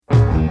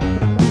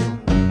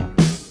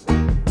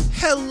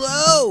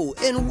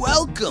Hello and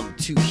welcome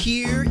to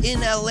Here in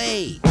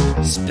LA,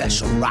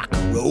 special rock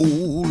and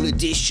roll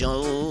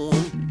edition.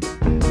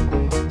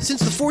 Since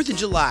the 4th of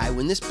July,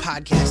 when this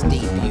podcast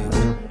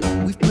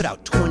debuted, we've put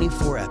out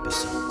 24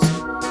 episodes.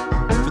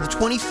 For the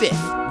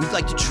 25th, we'd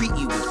like to treat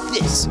you with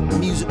this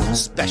musical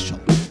special,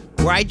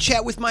 where I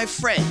chat with my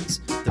friends,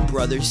 the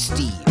Brothers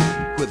Steve,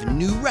 who have a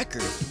new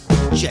record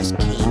that just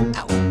came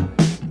out,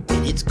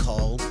 and it's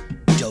called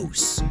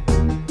Dose.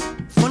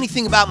 Funny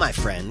thing about my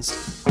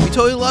friends, we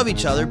totally love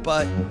each other,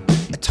 but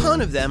a ton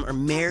of them are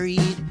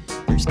married,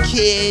 there's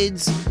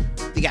kids,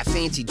 they got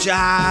fancy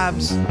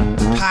jobs,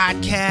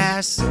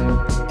 podcasts,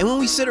 and when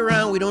we sit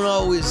around, we don't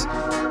always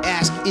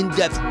ask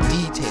in-depth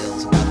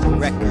details about the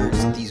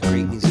records that these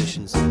great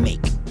musicians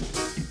make.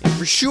 And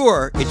for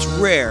sure, it's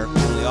rare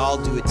when we all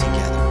do it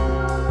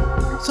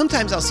together.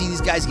 Sometimes I'll see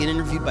these guys get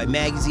interviewed by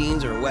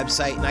magazines or a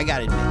website, and I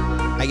gotta admit,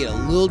 I get a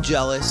little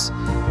jealous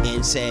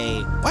and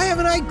say, why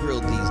haven't I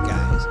grilled these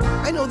guys?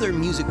 I know their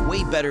music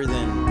way better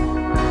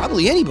than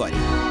probably anybody.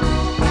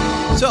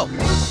 So,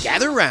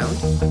 gather around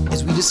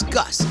as we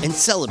discuss and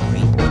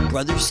celebrate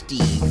Brother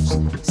Steve's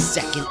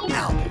second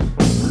album,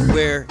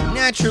 where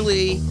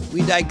naturally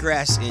we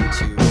digress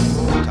into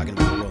talking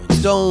about the Rolling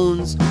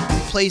Stones,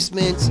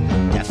 Replacements,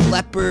 Def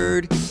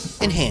Leppard,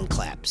 and hand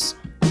claps.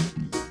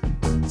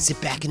 Sit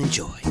back and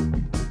enjoy.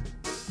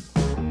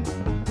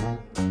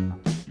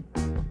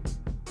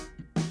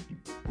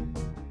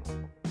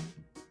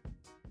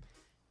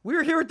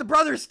 We're here with the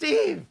Brother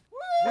Steve.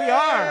 We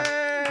are.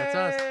 That's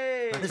us.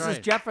 That's This right. is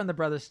Jeff from the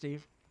Brother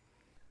Steve.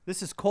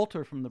 This is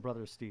Coulter from the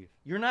Brother Steve.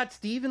 You're not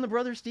Steve in the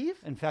Brother Steve?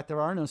 In fact, there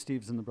are no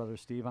Steves in the Brother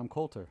Steve. I'm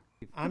Coulter.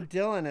 I'm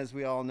Dylan, as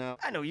we all know.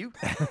 I know you.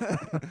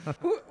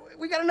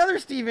 We got another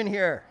Steve in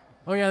here.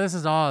 Oh yeah, this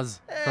is Oz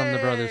from the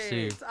Brother Hey,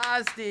 Steve. It's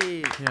Oz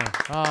Steve.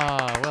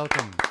 Yeah.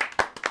 Welcome.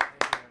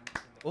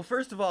 Well,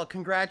 first of all,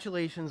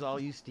 congratulations, all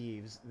you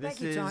Steves. This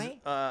Thank you, is Tony.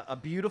 a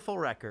beautiful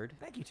record.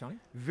 Thank you, Tony.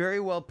 Very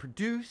well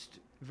produced,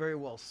 very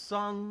well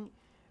sung,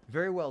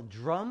 very well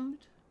drummed,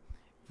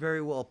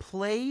 very well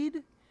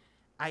played.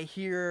 I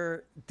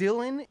hear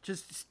Dylan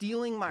just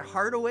stealing my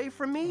heart away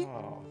from me.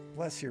 Oh,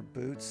 bless your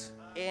boots.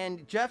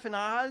 And Jeff and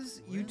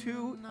Oz, you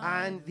two,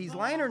 on these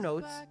liner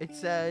notes, it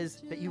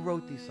says that you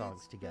wrote these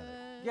songs together.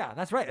 Yeah,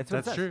 that's right. That's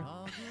what That's it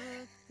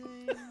says. true.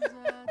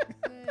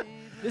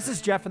 This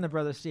is Jeff and the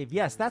Brother Steve.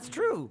 Yes, that's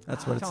true.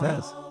 That's what it Tony.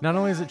 says. Not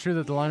only is it true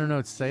that the liner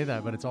notes say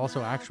that, but it's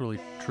also actually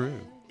true.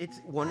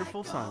 It's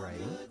wonderful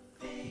songwriting.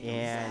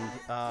 And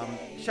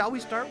shall we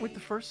start with the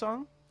first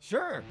song?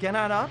 Sure. Get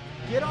On Up?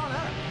 Get on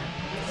up.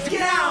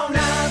 Get on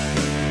up,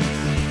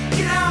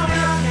 get on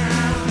up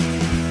now,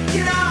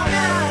 get on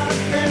up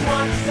and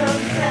watch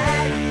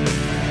sunset.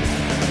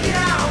 Get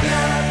on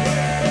up,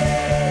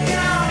 get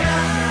on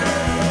up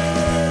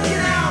now,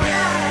 get on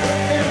up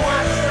and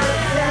watch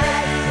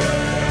sunset.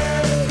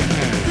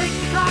 Take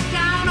the clock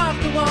down off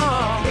the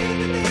wall, get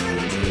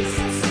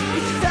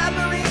your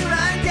submarine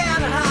right down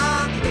the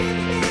hall.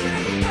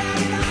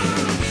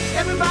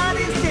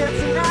 Everybody's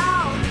dancing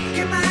now,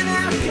 come on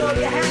now, show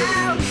you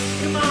how.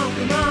 Come on,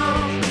 come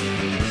on.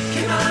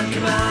 Come on,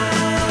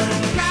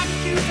 grab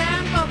your shoes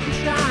and focus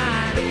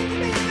shine.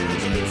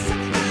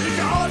 Get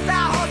your horse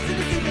out, horse to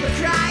the seat of the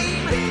train.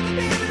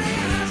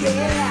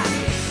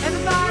 Yeah,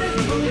 everybody's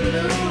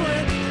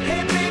moving.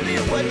 Hey, baby,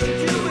 what you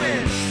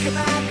doing? Come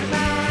on, come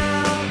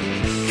on.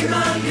 Come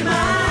on, come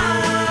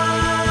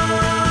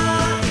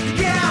on.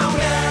 Get on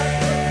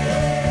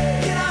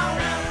up. Get on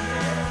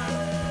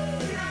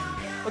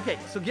up. Okay,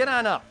 so Get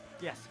On Up.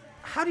 Yes.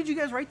 How did you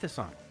guys write this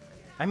song?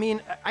 I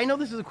mean, I know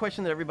this is a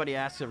question that everybody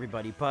asks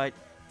everybody, but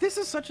this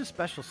is such a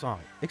special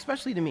song,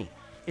 especially to me.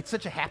 It's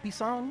such a happy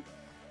song.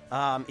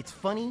 It's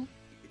funny.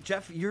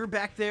 Jeff, you're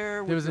back there.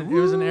 It was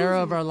an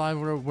era of our life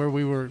where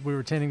we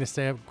were tending to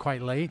stay up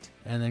quite late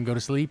and then go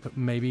to sleep,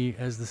 maybe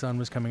as the sun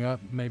was coming up,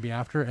 maybe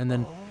after, and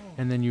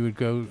then you would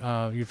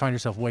go. You'd find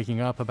yourself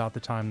waking up about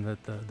the time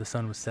that the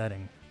sun was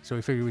setting. So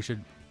we figured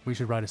we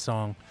should write a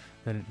song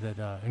that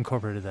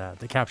incorporated that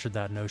captured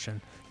that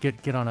notion.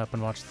 Get on up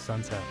and watch the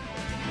sunset.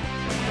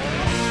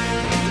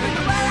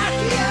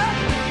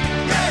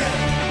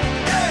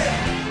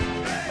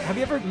 Have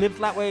you ever lived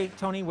that way,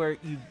 Tony, where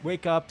you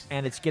wake up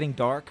and it's getting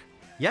dark?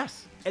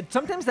 Yes. And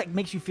sometimes that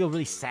makes you feel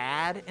really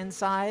sad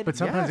inside. But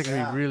sometimes it Yes.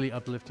 can be really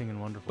uplifting and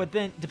wonderful. But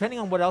then, depending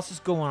on what else is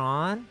going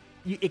on,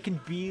 it can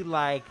be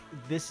like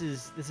this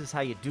is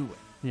how you do it.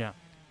 yeah,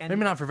 And-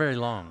 maybe not for very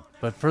long,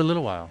 but for a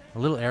little while, a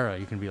little era,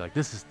 you can be like,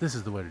 this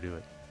is the way to do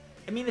it.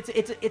 I mean,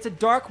 it's a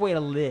dark way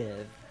to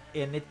live,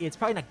 and it's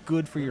probably not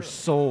good for your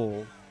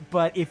soul.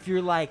 But if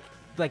you're like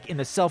in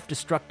a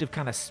self-destructive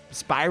kind of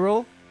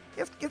spiral,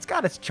 it's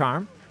got its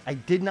charm. I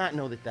did not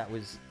know that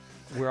was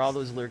where all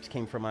those lyrics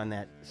came from on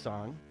that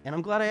song, and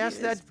I'm glad I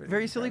asked that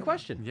very silly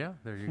question. Yeah,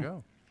 there you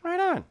go. Right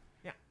on.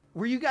 Yeah.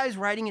 Were you guys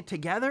writing it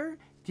together?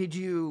 Did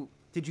you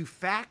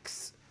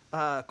fax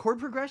chord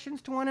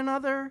progressions to one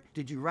another?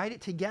 Did you write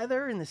it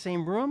together in the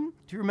same room?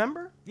 Do you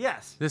remember?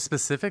 Yes. This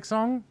specific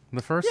song,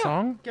 the first Yeah,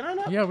 song? Get On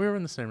Up. Yeah, we were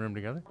in the same room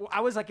together. Well,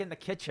 I was like in the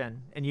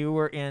kitchen, and you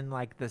were in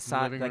like the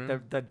side, Living like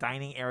room? the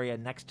dining area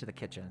next to the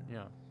kitchen.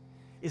 Yeah.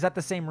 Is that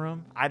the same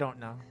room? I don't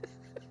know.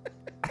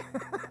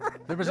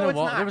 There was No, no it's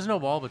wall. not. There was no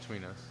wall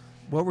between us.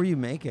 What were you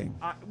making?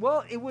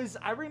 Well, it was.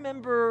 I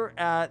remember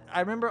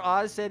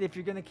Oz said, if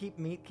you're gonna keep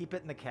meat, keep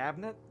it in the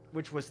cabinet,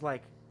 which was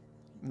like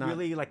Not-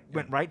 really like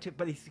went right to.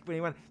 But when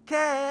he went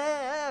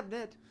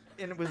cabinet,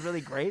 and it was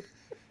really great.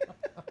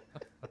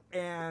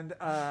 And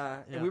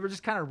we were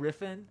just kind of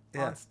riffing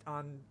Yeah.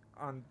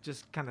 on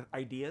just kind of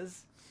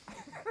ideas.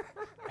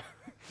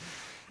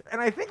 And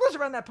I think it was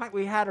around that point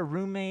we had a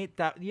roommate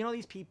that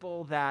these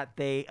people that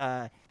they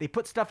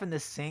put stuff in the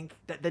sink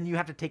that then you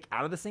have to take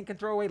out of the sink and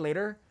throw away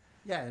later.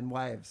 Yeah, and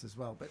wives as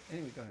well. But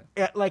anyway, go ahead.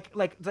 Yeah, like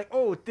it's like,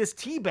 oh, this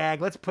tea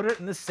bag, let's put it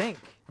in the sink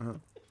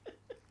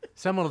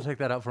Someone will take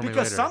that out for me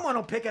because later. someone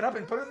will pick it up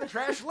and put it in the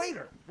trash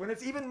later when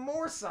it's even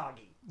more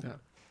soggy. Yeah.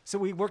 So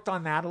we worked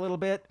on that a little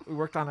bit. We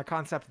worked on a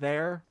concept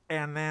there,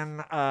 and then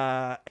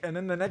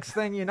the next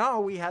thing you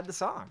know, we had the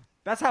song.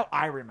 That's how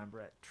I remember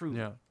it. Truly.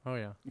 Yeah. Oh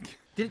yeah.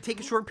 Did it take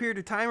a short period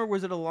of time, or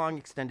was it a long,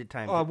 extended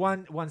time?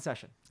 One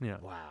session. Yeah.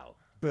 Wow.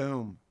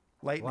 Boom.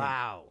 Lightning.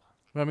 Wow.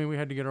 I mean, we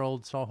had to get our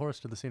old sawhorse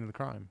to the scene of the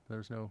crime.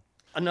 There's no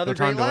Another no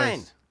time great to line.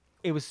 waste.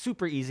 It was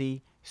super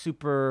easy.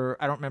 Super.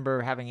 I don't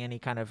remember having any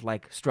kind of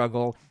like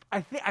struggle. I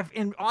think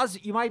in Oz,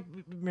 you might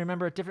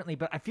remember it differently,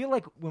 but I feel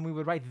like when we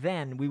would write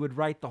then, we would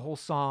write the whole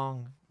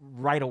song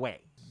right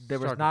away. There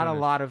was Start to not a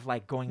finish. lot of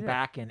like going Yeah.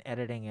 back and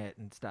editing it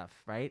and stuff,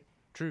 right?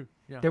 True.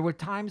 Yeah. There were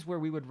times where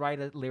we would write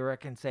a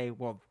lyric and say,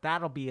 well,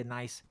 that'll be a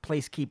nice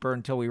placekeeper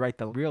until we write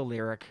the real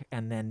lyric.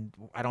 And then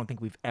I don't think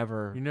we've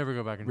ever You never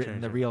go back and written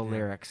change the it. real Yeah.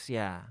 lyrics.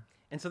 Yeah,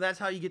 And so that's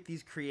how you get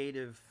these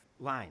creative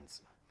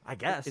lines. I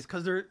guess. It's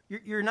because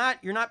you're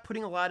not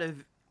putting a lot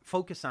of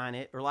focus on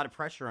it or a lot of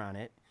pressure on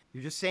it.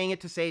 You're just saying it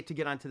to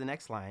get on to the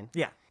next line,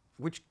 Yeah.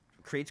 which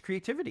creates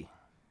creativity.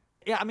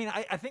 Yeah, I mean,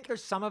 I think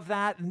there's some of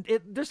that, and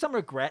there's some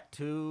regret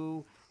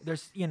too.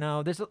 There's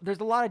there's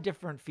a lot of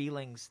different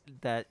feelings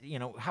that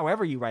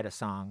however you write a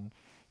song,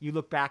 you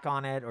look back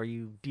on it or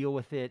you deal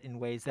with it in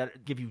ways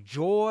that give you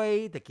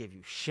joy, that give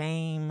you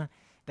shame,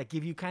 that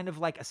give you kind of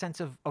like a sense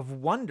of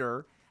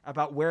wonder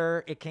about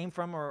where it came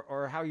from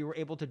or how you were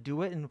able to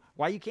do it and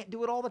why you can't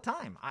do it all the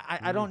time.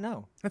 I don't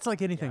know. It's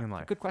like anything in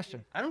life. Good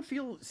question. I don't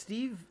feel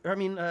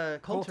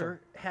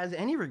Coulter has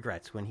any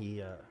regrets when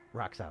he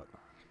rocks out.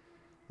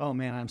 Oh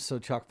man, I'm so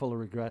chock full of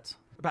regrets.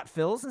 About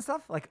fills and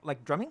stuff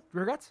like drumming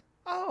regrets.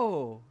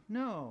 Oh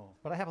no,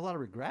 but I have a lot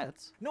of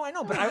regrets. No, I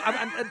know, but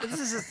this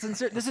is a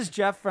sincere. This is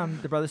Jeff from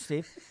the Brother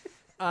Steve.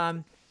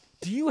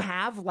 Do you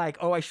have like,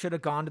 oh, I should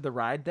have gone to the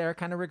ride there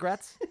kind of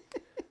regrets?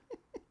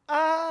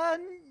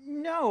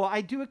 No,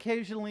 I do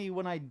occasionally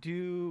when I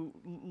do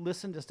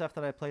listen to stuff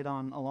that I played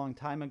on a long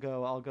time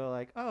ago, I'll go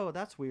like, oh,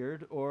 that's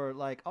weird, or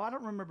like, oh, I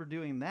don't remember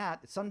doing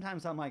that.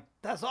 Sometimes I'm like,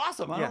 that's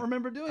awesome. I Yeah. don't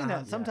remember doing Uh-huh.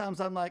 that. Sometimes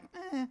I'm like,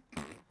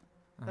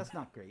 that's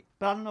not great.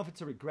 But I don't know if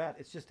it's a regret.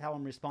 It's just how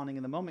I'm responding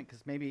in the moment,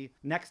 because maybe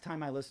next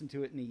time I listen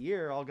to it in a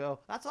year, I'll go,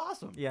 that's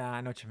awesome. Yeah, I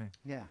know what you mean.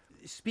 Yeah.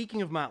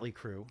 Speaking of Motley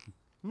Crue,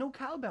 no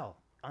cowbell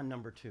on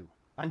number 2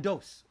 on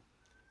Dose.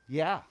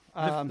 Yeah.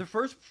 The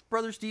first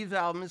Brother Steve's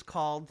album is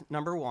called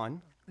Number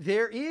 1.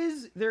 There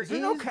is Is there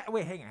no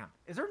wait, hang on.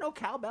 Is there no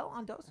cowbell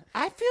on Dose?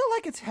 I feel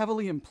like it's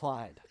heavily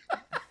implied.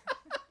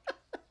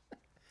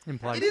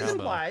 Implied It is cowbell.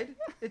 implied.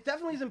 It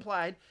definitely is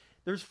implied.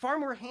 There's far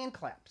more hand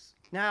claps.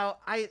 Now,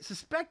 I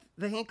suspect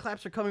the hand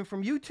claps are coming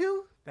from you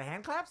two. The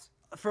hand claps?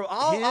 For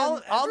all the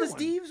everyone.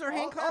 Steves are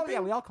hand Oh, clapping? yeah,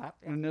 we all clap.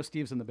 Yeah. And no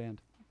Steve's in the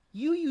band.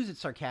 You use it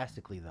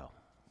sarcastically, though.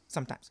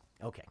 Sometimes.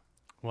 Okay.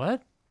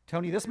 What?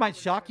 Tony, this might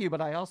shock you,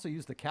 but I also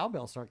use the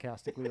cowbell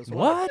sarcastically as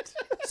well. What?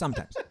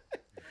 Sometimes.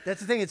 That's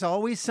the thing. It's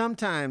always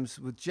sometimes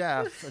with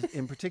Jeff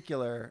in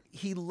particular.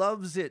 He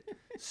loves it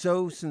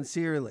so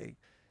sincerely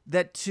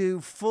that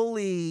to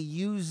fully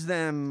use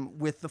them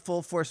with the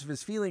full force of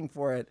his feeling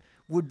for it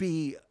would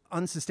be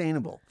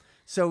unsustainable.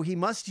 So he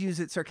must use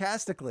it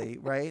sarcastically,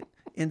 right?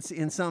 In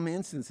some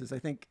instances, I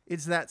think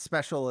it's that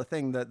special a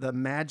thing, the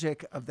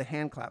magic of the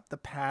hand clap, the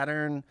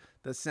pattern,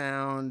 the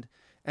sound,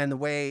 and the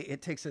way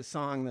it takes a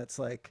song that's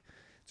like,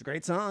 it's a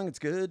great song, it's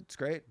good, it's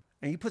great.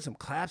 And you put some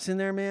claps in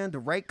there, man, the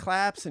right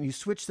claps, and you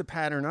switch the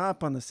pattern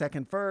up on the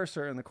second verse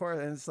or in the chorus,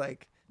 and it's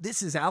like,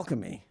 this is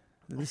alchemy.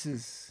 This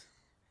is,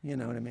 you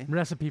know what I mean?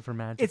 Recipe for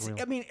magic. It's. wheel.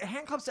 I mean,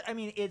 hand claps. I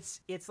mean,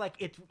 it's like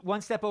it's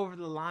one step over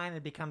the line.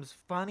 It becomes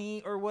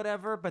funny or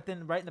whatever. But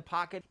then right in the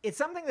pocket, it's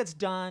something that's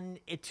done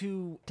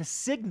to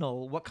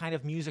signal what kind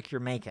of music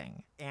you're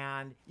making,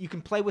 and you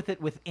can play with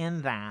it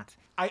within that.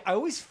 I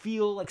always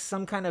feel like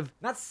some kind of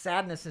not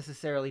sadness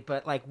necessarily,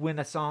 but like when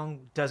a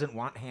song doesn't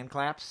want hand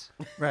claps,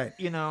 Right.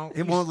 you know,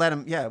 It won't let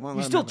him, yeah, it won't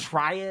You let him still have it.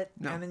 try it,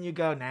 No. and then you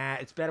go, nah,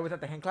 it's better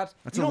without the hand claps.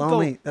 That's You a don't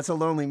lonely, Go, that's a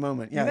lonely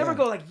moment. Yeah, you never yeah.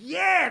 go like,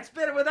 yeah, it's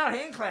better without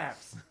hand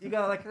claps. You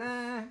go like,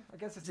 I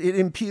guess it's. It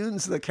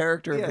impugns the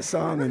character of the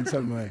song in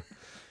some way.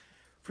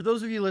 For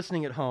those of you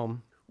listening at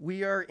home,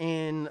 we are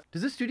in.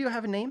 Does this studio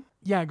have a name?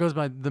 Yeah, it goes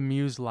by the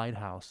Muse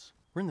Lighthouse.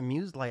 We're in the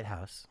Muse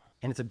Lighthouse,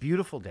 and it's a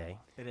beautiful day.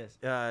 It is.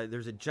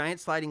 There's a giant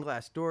sliding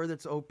glass door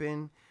that's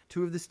open.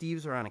 Two of the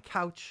Steves are on a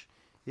couch.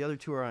 The other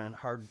two are on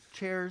hard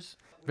chairs.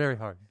 Very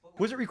hard.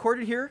 Was it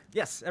recorded here?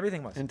 Yes,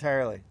 everything was.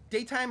 Entirely.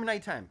 Daytime and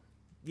nighttime?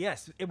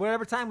 Yes,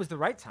 whatever time was the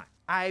right time.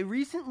 I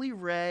recently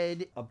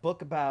read a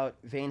book about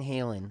Van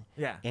Halen.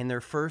 Yeah. And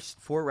their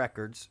first 4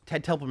 records.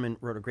 Ted Templeman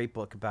wrote a great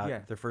book about Yeah.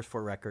 their first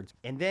 4 records.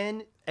 And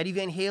then Eddie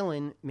Van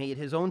Halen made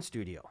his own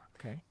studio.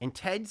 Okay. And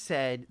Ted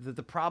said that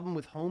the problem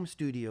with home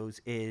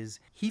studios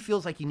is he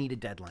feels like you need a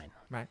deadline.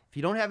 Right. If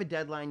you don't have a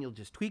deadline, you'll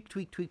just tweak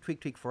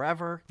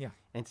forever. Yeah.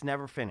 And it's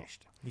never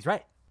finished. He's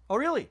right. Oh,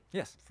 really?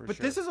 Yes, But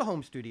this is a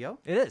home studio,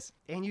 it is.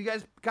 and you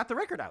guys got the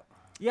record out.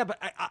 Yeah, but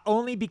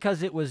only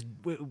because it was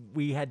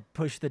we had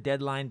pushed the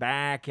deadline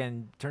back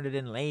and turned it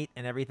in late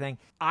and everything.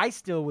 I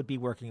still would be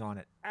working on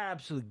it.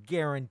 Absolutely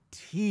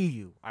guarantee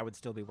you, I would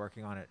still be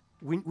working on it.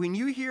 When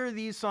you hear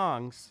these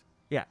songs,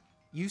 Yeah.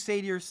 you say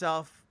to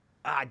yourself,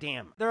 ah,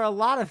 damn. There are a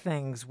lot of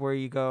things where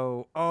you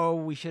go, oh,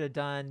 we should have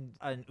done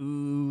an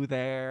ooh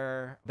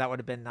there. That would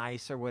have been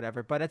nice or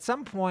whatever. But at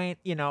some point,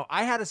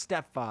 I had a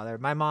stepfather.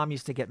 My mom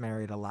used to get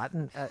married a lot,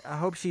 and I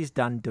hope she's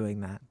done doing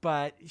that.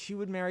 But she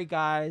would marry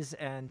guys,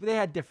 and they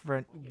had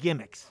different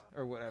gimmicks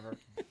or whatever.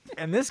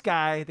 And this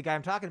guy, the guy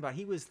I'm talking about,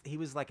 he was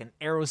like an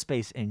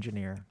aerospace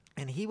engineer.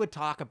 And he would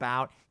talk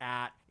about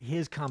at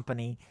his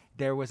company,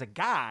 there was a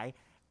guy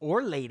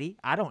or lady,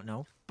 I don't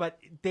know, but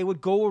they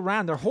would go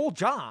around. Their whole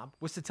job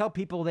was to tell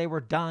people they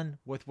were done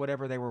with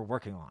whatever they were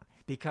working on,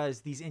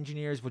 because these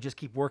engineers would just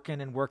keep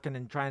working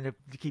and trying to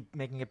keep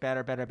making it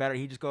better.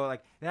 He'd just go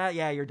like,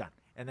 yeah, you're done.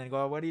 And then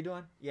go, what are you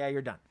doing? Yeah,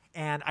 you're done.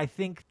 And I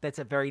think that's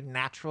a very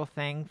natural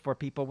thing for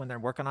people when they're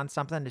working on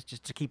something, is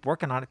just to keep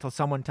working on it till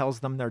someone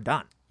tells them they're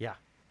done. Yeah.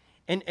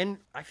 And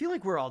I feel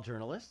like we're all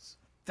journalists.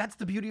 That's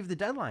the beauty of the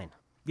deadline.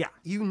 Yeah.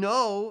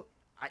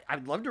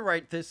 I'd love to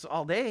write this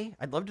all day.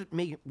 I'd love to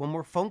make one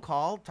more phone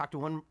call, talk to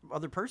one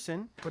other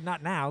person. But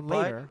not now, But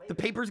later. the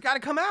paper's got to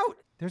come out.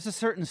 There's a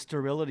certain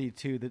sterility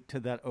to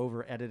that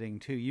over editing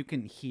too. You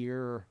can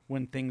hear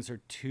when things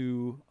are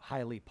too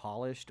highly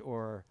polished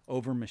or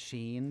over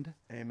machined.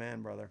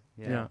 Amen, brother.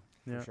 Yeah.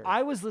 Sure.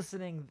 I was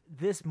listening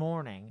this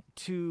morning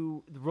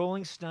to the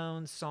Rolling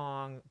Stones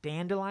song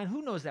Dandelion.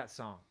 Who knows that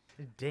song?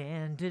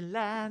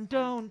 Dandelion,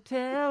 don't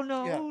tell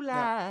no Yeah,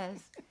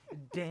 lies.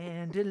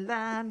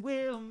 Dandelion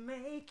will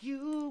make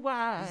you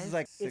wise. This is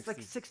like it's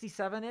like 60.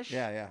 67-ish.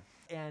 Yeah.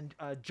 And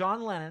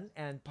John Lennon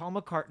and Paul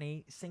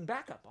McCartney sing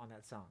backup on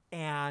that song.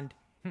 And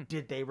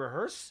did they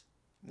rehearse?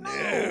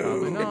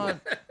 Probably not.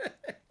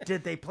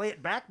 Did they play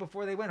it back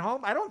before they went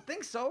home? I don't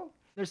think so.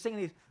 They're singing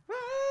these,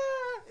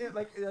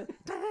 Dandelion.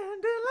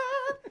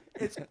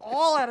 It's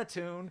all out of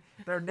tune.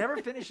 They're never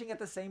finishing at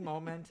the same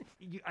moment.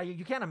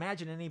 You can't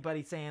imagine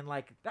anybody saying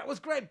like, that was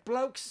great,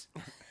 blokes.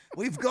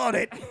 We've got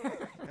it.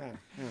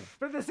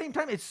 But at the same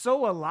time, it's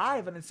so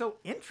alive and it's so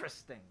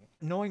interesting.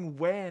 Knowing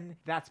when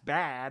that's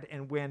bad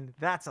and when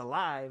that's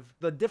alive,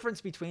 the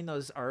difference between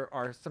those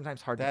are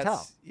sometimes hard to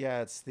tell.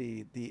 It's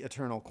the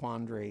eternal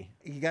quandary.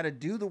 You got to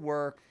do the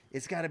work.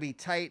 It's got to be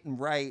tight and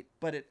right,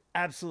 but it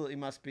absolutely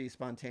must be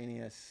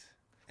spontaneous.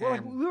 Well,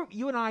 like And-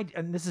 you and I,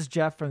 and this is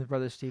Jeff from the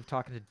Brother Steve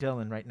talking to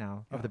Dylan right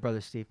now of the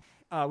Brother Steve.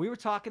 We were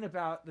talking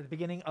about the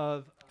beginning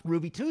of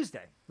Ruby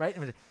Tuesday, right? It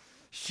was,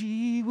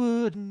 she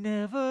would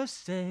never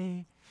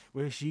say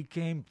where she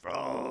came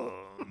from,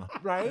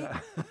 right?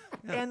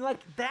 And like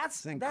that's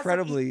it's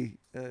incredibly.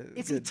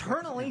 it's good.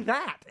 eternally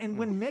that. And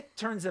when Mick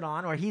turns it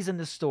on, or he's in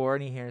the store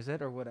and he hears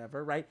it, or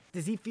whatever, right?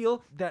 Does he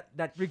feel that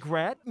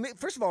regret?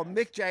 First of all,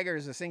 Mick Jagger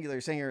is a singular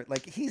singer.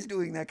 Like, he's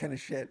doing that kind of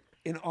shit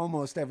in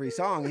almost every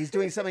song. He's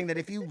doing something that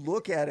if you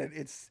look at it,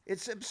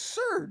 it's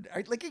absurd.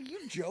 Like, are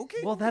you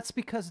joking? Well, that's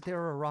because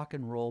they're a rock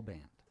and roll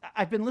band.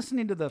 I've been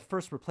listening to the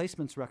First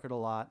Replacements record a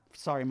lot.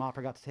 Sorry, Ma,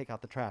 forgot to take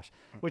out the trash,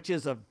 which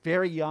is a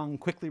very young,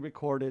 quickly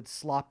recorded,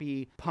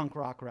 sloppy punk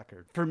rock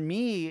record. For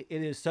me,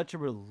 it is such a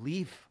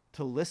relief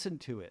to listen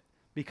to it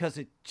because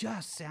it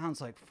just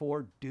sounds like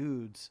 4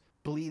 dudes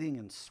bleeding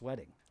and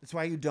sweating. That's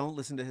why you don't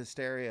listen to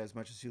Hysteria as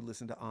much as you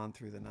listen to On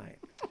Through the Night.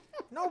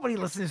 Nobody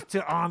listens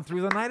to On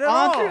Through the Night at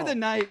all. On Through the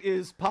Night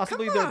is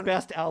possibly Come their on.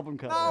 best album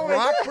cover.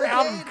 Rock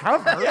Album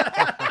Brigade?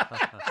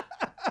 cover.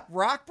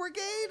 Rock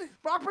Brigade?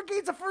 Rock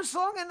Brigade's the first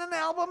song, and then the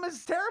album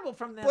is terrible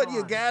from then But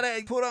you on.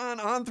 gotta put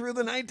on Through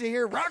the Night to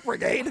hear Rock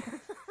Brigade.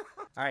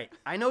 All right.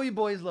 I know you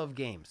boys love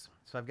games,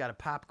 so I've got a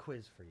pop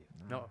quiz for you.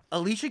 No.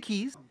 Alicia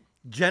Keys,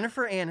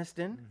 Jennifer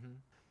Aniston,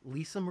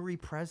 Lisa Marie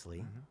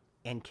Presley,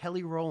 and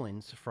Kelly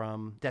Rowlands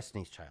from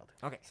Destiny's Child.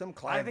 Okay. Some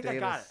Clive I think Davis. I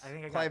got it. I think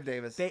I got Clive it.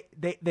 Davis.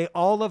 They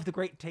all love the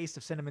great taste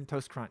of Cinnamon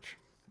Toast Crunch.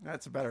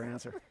 That's a better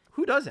answer.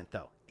 Who doesn't,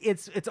 though?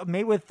 It's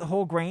made with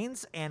whole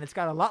grains, and it's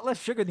got a lot less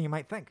sugar than you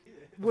might think.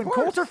 When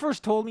Coulter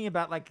first told me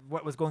about like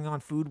what was going on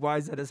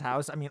food-wise at his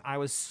house, I mean, I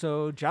was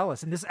so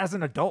jealous. And this as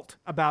an adult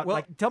about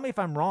like, tell me if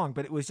I'm wrong,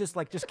 but it was just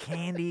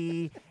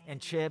candy and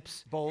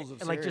chips, Bowls of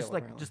and, like cereal, just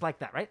like apparently. just like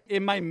that, right?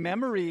 In my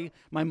memory,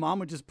 my mom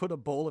would just put a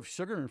bowl of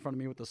sugar in front of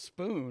me with a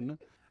spoon.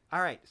 All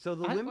right. So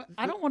the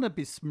I don't want to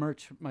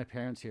besmirch my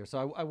parents here,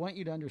 so I want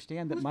you to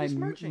understand that Who's my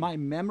besmirching? my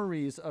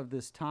memories of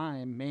this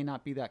time may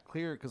not be that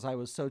clear because I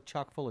was so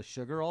chock full of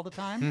sugar all the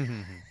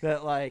time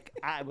that like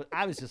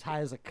I was just high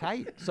as a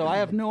kite. So I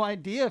have no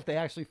idea if they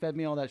actually fed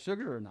me all that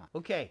sugar or not.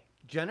 Okay.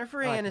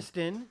 Jennifer like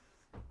Aniston,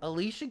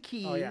 Alicia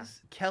Keys, yeah.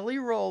 Kelly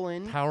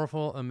Rowland,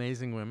 Powerful,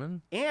 amazing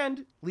women.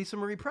 and Lisa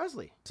Marie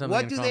Presley. Something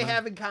What in do they common?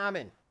 have in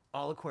common?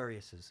 All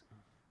Aquariuses.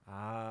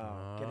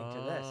 Oh, getting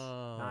to this.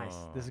 Nice.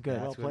 This is good.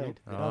 Well That's really- played.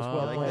 That was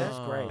well Oh. played. This is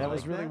great. That I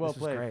was like really well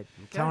This was played. great.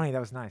 Tony, that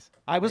was nice.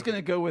 I was going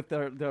to go with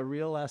the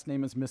real last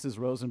name is Mrs.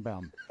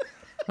 Rosenbaum.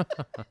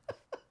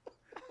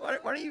 Why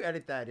don't you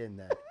edit that in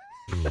then?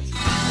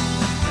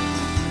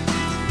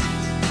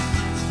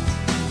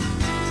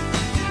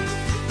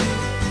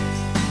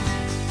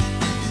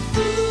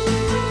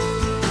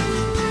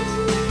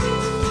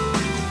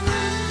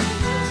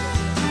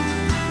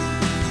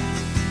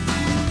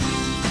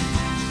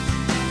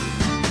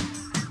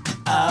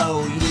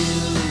 Oh,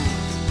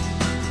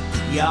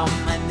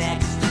 you're my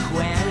next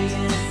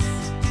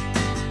Aquarius,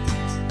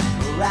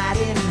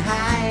 riding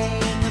high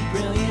in the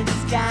brilliant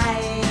sky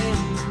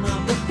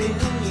of the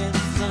brilliant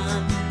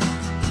sun.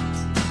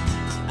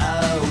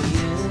 Oh,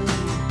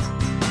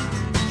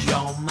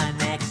 you're my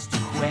next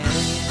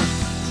Aquarius.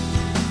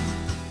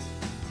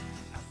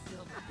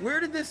 Where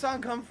did this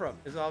song come from?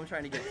 Is all I'm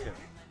trying to get to.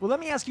 Well, let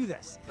me ask you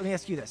this.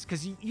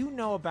 Because you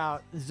know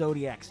about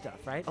Zodiac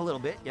stuff, right? A little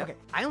bit, yeah. Okay.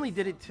 I only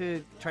did it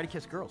to try to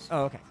kiss girls.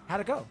 Oh, okay.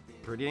 How'd it go?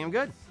 Pretty damn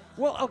good.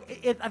 Well,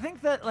 okay, I think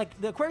that like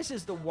the Aquarius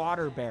is the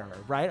water bearer,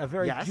 right? A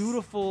very Yes.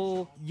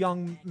 beautiful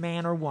young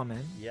man or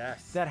woman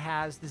Yes. that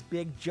has this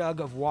big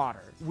jug of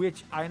water,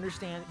 which I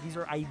understand these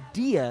are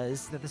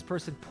ideas that this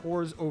person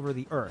pours over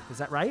the earth. Is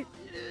that right?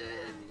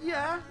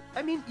 Yeah.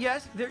 I mean,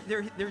 yes, they're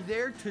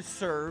there to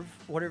serve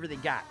whatever they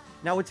got.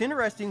 Now, what's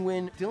interesting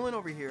when Dylan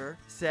over here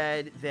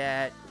said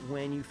that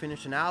when you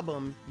finish an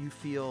album, you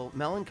feel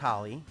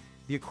melancholy,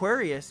 the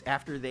Aquarius,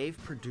 after they've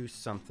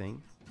produced something,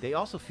 they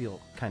also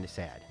feel kind of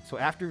sad. So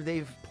after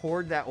they've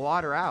poured that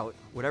water out,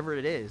 whatever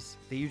it is,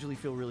 they usually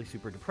feel really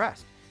super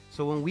depressed.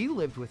 So when we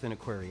lived with an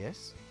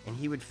Aquarius and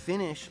he would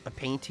finish a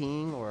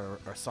painting or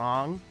a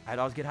song, I'd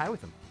always get high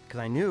with him because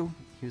I knew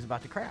he was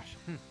about to crash.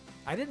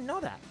 I didn't know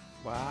that.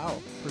 Wow.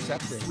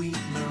 Perceptive. Sweet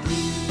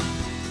Marie,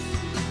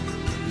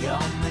 you're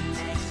my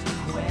next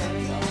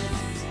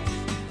Aquarius.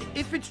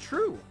 If it's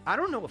true, I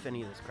don't know if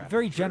any of this crap.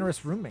 Very is true.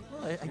 generous roommate.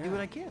 Well, I do what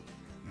I can.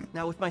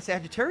 Now with my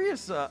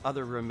Sagittarius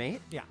other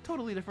roommate, Yeah.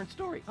 totally different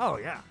story. Oh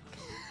yeah.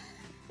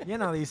 You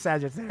know these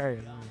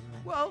Sagittarius.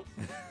 Well,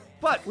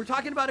 but we're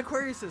talking about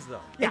Aquariuses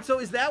though. Yeah. And so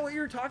is that what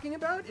you're talking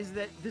about? Is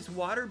that this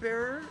water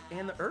bearer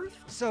and the earth?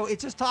 So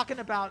it's just talking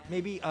about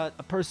maybe a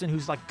person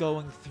who's like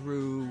going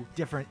through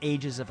different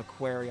ages of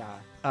Aquaria,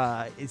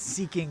 is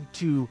seeking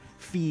to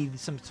feed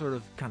some sort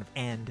of kind of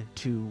end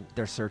to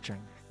their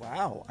searching.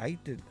 Wow. I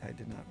did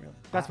not really.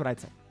 That's what I'd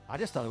say. I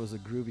just thought it was a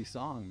groovy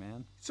song,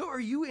 man. So are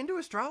you into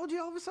astrology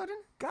all of a sudden?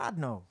 God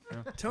no.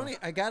 Tony,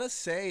 I gotta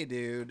say,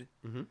 dude.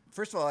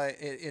 First of all,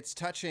 it's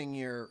touching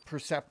your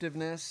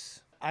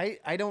perceptiveness.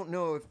 I don't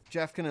know if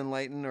Jeff can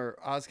enlighten or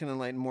Oz can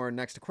enlighten more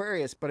next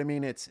Aquarius, but I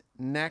mean it's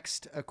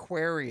next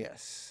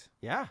Aquarius.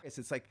 Yeah.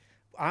 It's like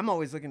I'm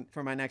always looking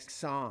for my next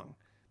song,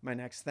 my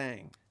next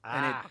thing,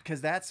 and because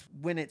that's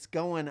when it's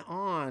going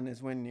on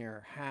is when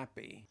you're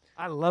happy.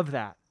 I love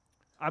that.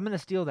 I'm gonna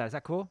steal that. Is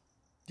that cool?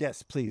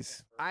 Yes,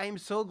 please. I'm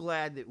so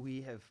glad that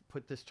we have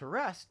put this to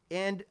rest.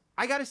 And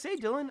I gotta say,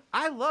 Dylan,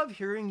 I love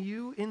hearing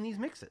you in these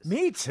mixes.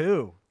 Me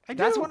too. I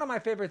That's do. one of my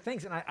favorite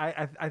things, and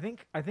I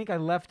think I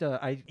left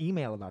a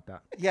email about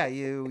that. Yeah,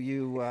 you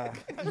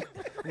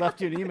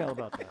Left you an email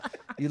about that.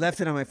 you left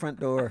it on my front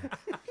door.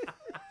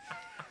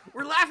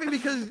 We're laughing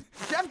because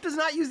Jeff does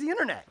not use the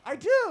internet. I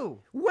do.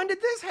 When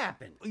did this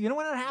happen? You know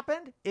when it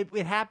happened?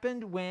 It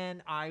happened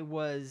when I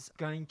was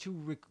going to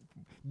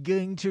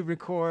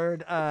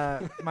record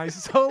my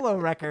solo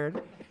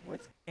record.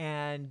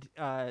 And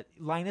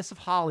Linus of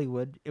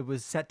Hollywood, it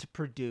was set to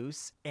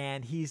produce,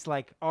 and he's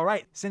like, "All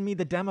right, send me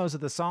the demos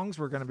of the songs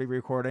we're going to be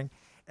recording."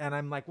 And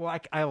I'm like, "Well,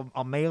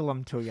 I'll mail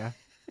them to you."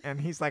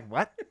 And he's like,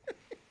 "What?"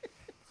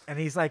 And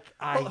he's like,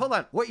 Hold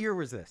on. What year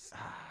was this?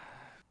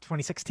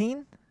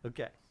 2016?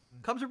 Okay.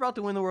 Cubs are about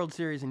to win the World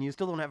Series, and you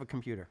still don't have a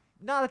computer.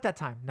 Not at that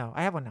time. No,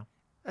 I have one now.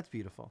 That's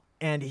beautiful.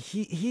 And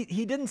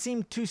he didn't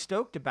seem too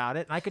stoked about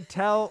it. And I could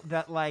tell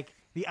that like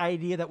the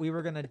idea that we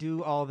were gonna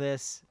do all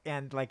this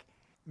and like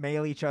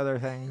mail each other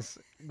things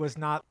was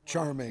not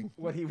Charming.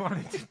 what he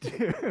wanted to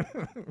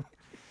do.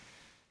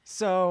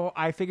 So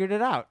I figured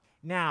it out.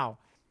 Now,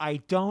 I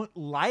don't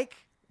like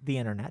the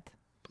internet.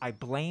 I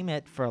blame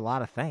it for a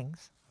lot of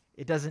things.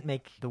 It doesn't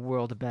make the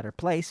world a better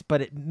place,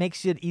 but it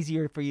makes it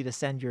easier for you to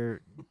send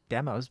your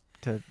demos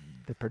to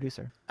the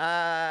producer.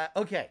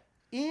 Okay.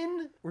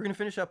 We're gonna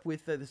finish up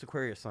with this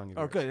Aquarius song. Of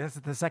Oh, yours. good. That's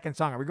the second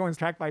song. Are we going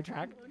track by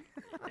track?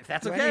 If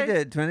that's Do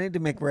okay. I need to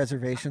make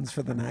reservations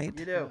for the night?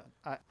 You do.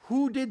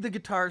 Who did the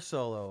guitar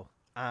solo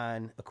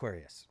on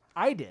Aquarius?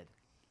 I did.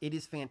 It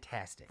is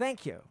fantastic.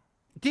 Thank you.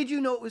 Did you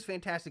know it was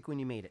fantastic when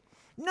you made it?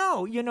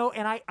 No,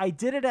 and I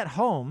did it at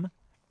home,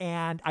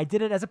 and I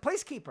did it as a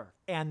placekeeper.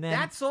 And then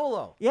That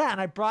solo. yeah,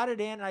 and I brought it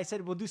in, and I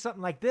said, we'll do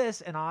something like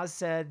this. And Oz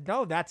said,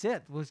 no, that's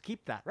it. We'll just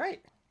keep that.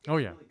 Right. Oh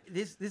yeah.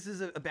 This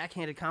is a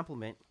backhanded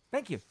compliment.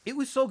 Thank you. It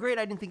was so great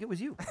I didn't think it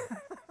was you.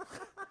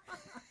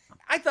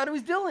 I thought it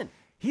was Dylan.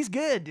 He's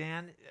good,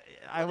 Dan.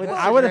 I would That's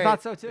I would have great.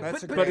 thought so too.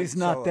 That's a But great he's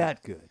not solo.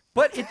 that good.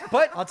 But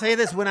I'll tell you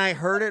this: when I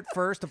heard it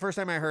the first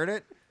time I heard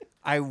it,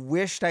 I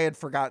wished I had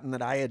forgotten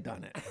that I had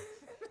done it.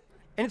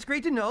 and it's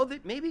great to know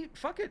that maybe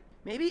fuck it.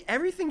 Maybe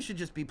everything should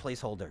just be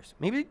placeholders.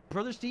 Maybe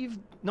Brother Steve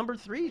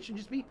 #3 should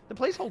just be the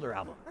placeholder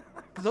album.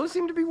 Because those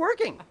seem to be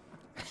working.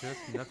 Just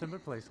nothing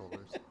but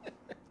placeholders.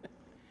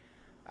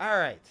 All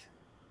right.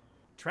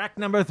 Track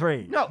number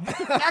 3. No,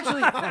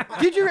 actually,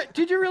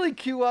 did you really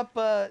queue up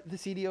the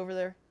CD over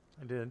there?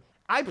 I did.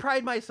 I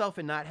pride myself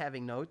in not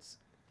having notes,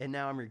 and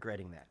now I'm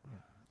regretting that.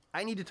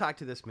 I need to talk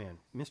to this man,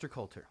 Mr.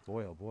 Coulter.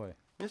 Boy, oh boy.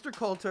 Mr.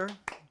 Coulter,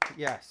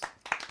 yes.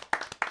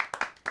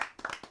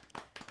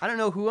 I don't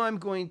know who I'm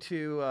going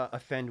to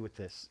offend with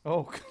this,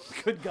 Oh,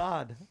 good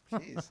God.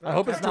 Jeez. I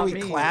hope it's After not we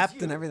me.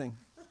 clapped and everything.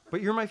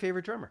 but you're my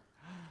favorite drummer.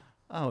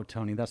 Oh,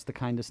 Tony, that's the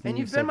kindest thing And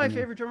you've said been my to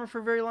me. favorite drummer for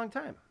a very long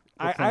time.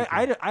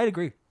 I'd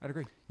agree. I'd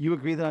agree. You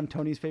agree that I'm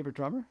Tony's favorite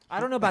drummer? I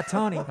don't know about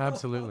Tony.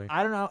 Absolutely.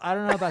 I don't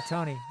know about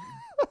Tony.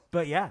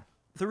 But yeah.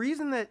 The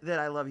reason that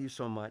I love you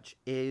so much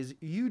is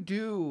you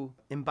do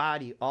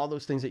embody all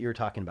those things that you were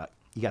talking about.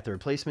 You got the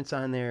replacements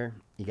on there.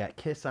 You got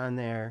Kiss on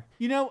there.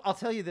 You know, I'll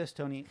tell you this,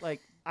 Tony.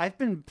 Like, I've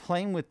been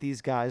playing with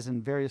these guys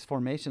in various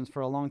formations for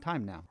a long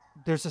time now.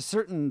 There's a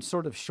certain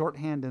sort of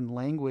shorthand and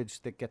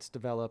language that gets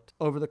developed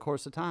over the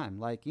course of time.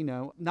 Like, you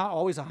know, not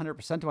always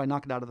 100% do I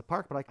knock it out of the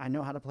park, but I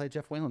know how to play a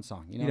Jeff Whalen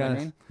song. You know what I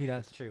mean? He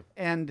does. True.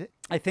 And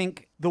I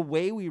think the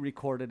way we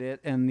recorded it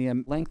and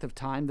the length of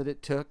time that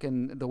it took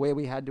and the way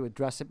we had to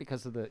address it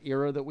because of the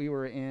era that we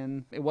were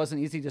in, it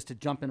wasn't easy just to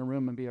jump in a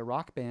room and be a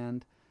rock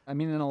band. I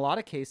mean, in a lot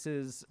of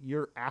cases,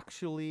 you're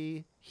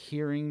actually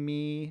hearing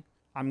me.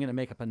 I'm going to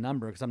make up a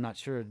number because I'm not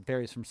sure it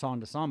varies from song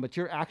to song, but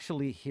you're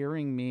actually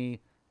hearing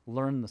me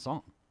learn the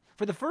song.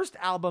 For the first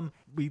album,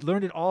 we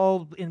learned it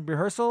all in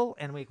rehearsal,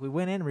 and we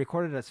went in and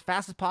recorded it as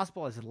fast as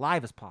possible, as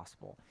live as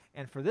possible.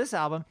 And for this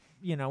album,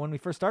 you know, when we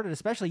first started,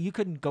 especially, you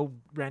couldn't go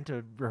rent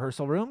a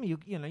rehearsal room. You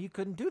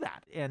couldn't do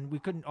that, and we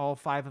couldn't all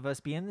 5 of us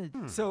be in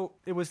it. So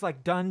it was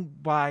like done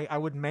by, I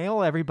would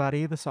mail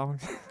everybody the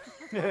songs.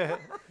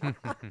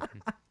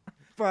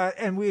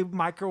 And we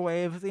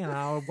microwave, you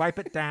know, wipe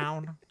it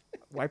down,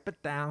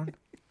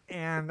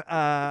 and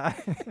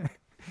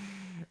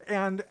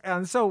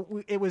and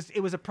so it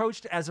was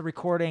approached as a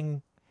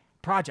recording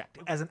project,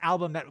 as an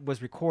album that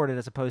was recorded,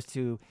 as opposed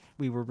to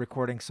we were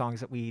recording songs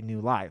that we knew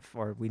live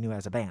or we knew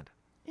as a band.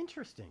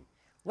 Interesting.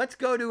 Let's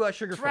go to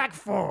Sugarfoot. Track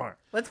 4.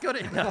 Let's go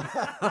to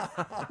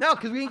no,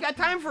 because we ain't got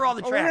time for all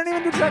the We tracks. don't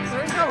even do track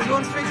 3. No, we're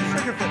going straight to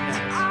Sugarfoot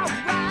now.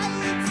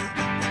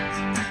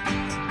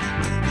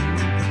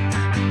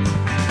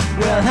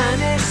 Well,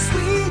 honey's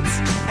sweet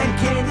and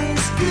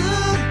candy's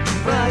good,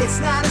 but it's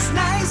not as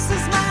nice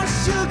as my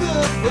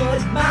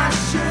Sugarfoot,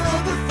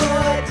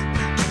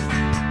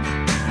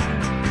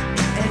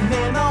 And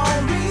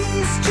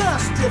memories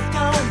just drift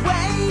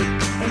away,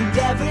 and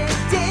every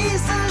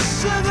day's a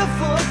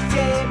Sugarfoot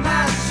day,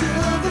 my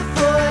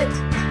Sugarfoot.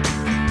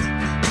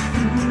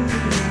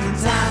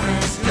 Time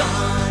has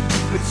gone,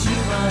 but you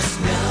must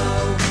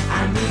know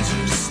I need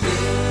you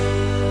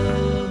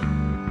still.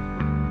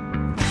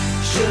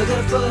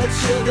 Sugarfoot,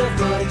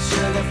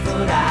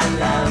 I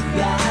love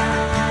ya.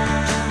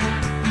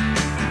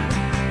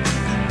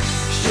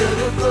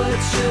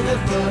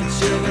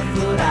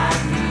 Sugarfoot, I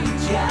need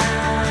ya.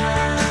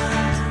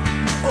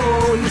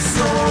 Oh, you're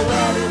so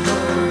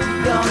edible,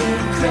 you're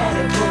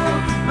incredible,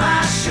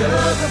 my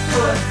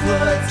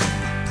Sugarfoot.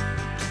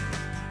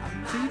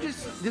 So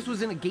this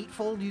was in a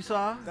gatefold you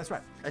saw? That's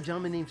right. A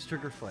gentleman named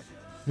Sugarfoot.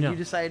 Yeah. You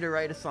decided to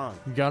write a song.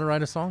 You got to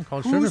write a song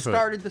called Who Sugarfoot.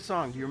 started the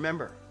song? Do you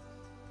remember?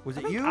 Was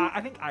it you?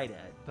 I think I did,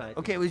 but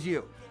Okay, it was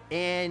you.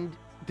 And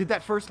did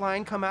that first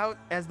line come out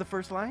as the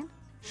first line?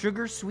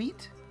 Sugar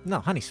sweet? no,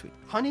 honey sweet.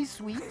 Honey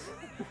sweet?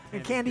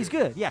 And candy's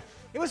good. Yeah,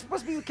 it was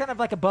supposed to be kind of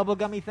like a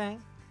bubblegummy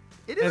thing.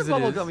 It is As a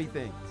it is. bubblegummy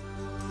thing.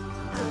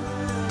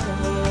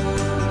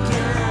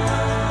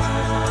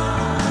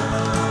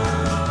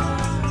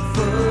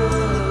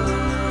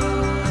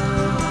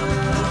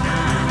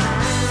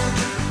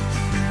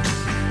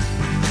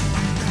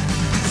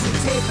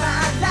 Take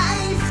my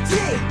life,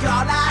 take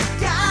all I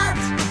got.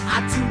 I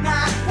do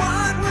not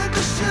want with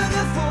the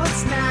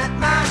Sugarfoot's not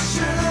my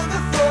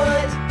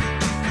Sugarfoot.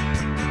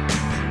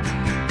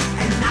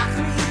 And knock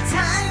 3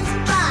 times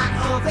on my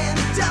oven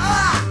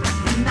door.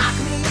 Knock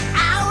me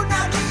out,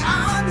 knock me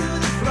onto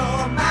the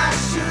floor, my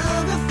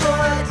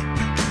Sugarfoot.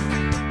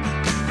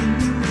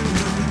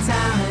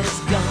 Time is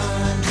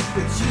gone,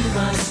 but you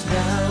must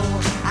know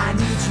I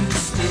need you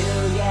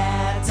still.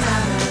 Yeah,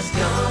 time is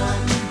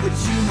gone, but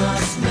you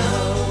must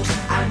know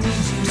I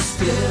need you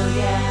still.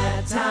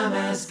 Yeah, time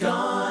has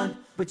gone,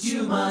 but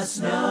you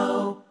must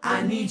know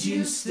I need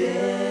you still.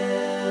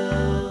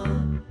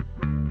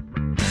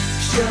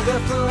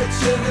 Sugarfoot,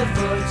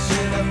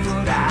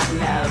 I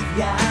love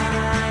ya.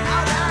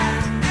 Alright,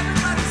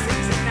 everybody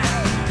sings it now.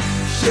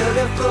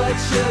 Sugarfoot,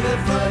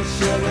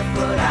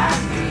 I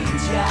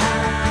need ya.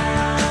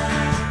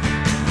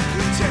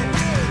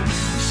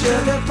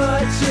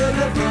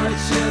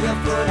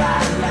 Sugarfoot, I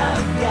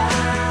love ya.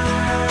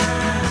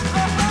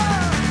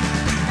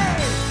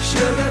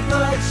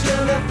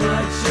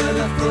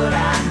 Sugarfoot, I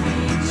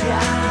need ya.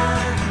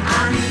 I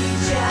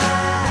need ya.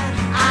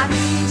 I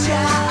need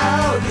ya.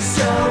 Oh, you're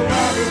so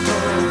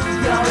edible.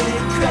 You're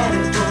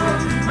incredible.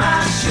 My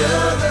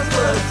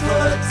Sugarfoot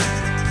foot.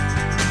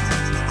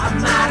 I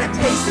might have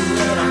tasted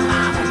little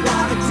mama.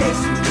 Wanna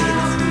taste some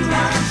little sweet.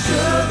 I'm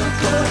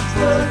Sugarfoot,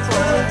 foot,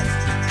 foot.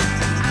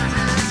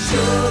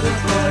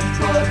 Sugarfoot,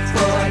 foot,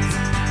 foot.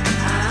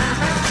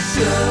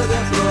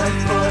 Sugarfoot,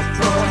 foot,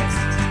 foot.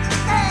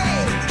 Hey!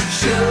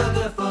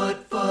 Sugarfoot,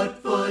 foot,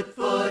 foot,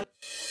 foot.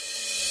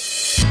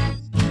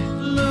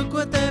 Look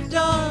what they've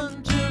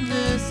done to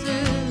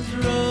Mrs.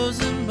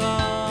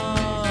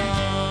 Rosenbaum.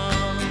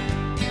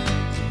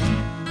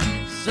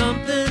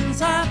 Something's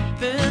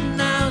happened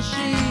now,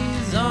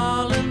 she's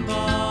all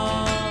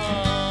involved.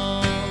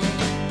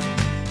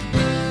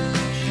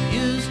 She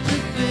used to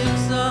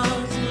fix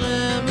us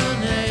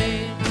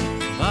lemonade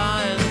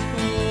by the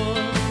pool.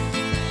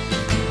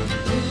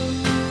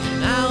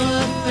 Now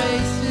her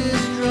face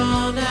is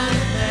drawn and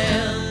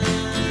pale.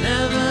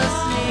 Never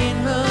seen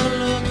her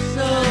look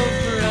so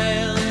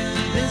frail.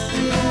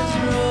 Mrs.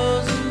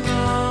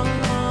 Rosenbaum.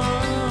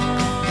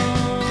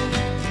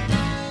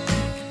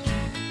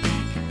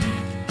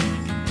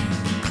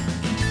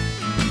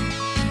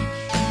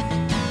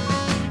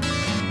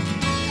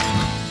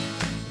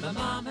 My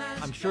mom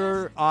has I'm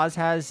sure Oz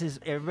has his.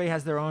 Everybody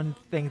has their own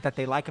thing that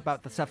they like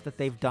about the stuff that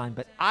they've done.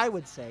 But I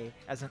would say,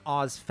 as an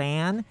Oz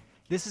fan,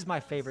 this is my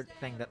favorite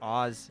thing that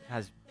Oz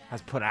has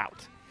put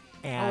out.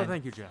 And Oh,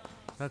 thank you, Jeff.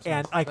 That's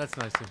and, nice. like, That's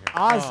nice to hear.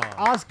 Oz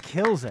Oh. Oz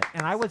kills it.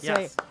 And I would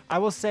say Yes. I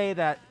will say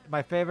that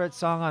my favorite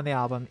song on the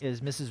album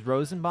is Mrs.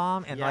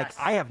 Rosenbaum. And like Yes.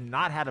 I have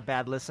not had a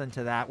bad listen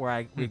to that where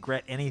I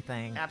regret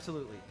anything.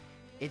 Absolutely.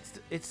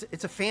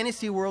 It's a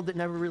fantasy world that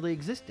never really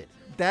existed.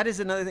 That is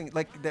another thing,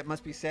 like that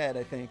must be said,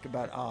 I think,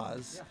 about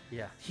Oz.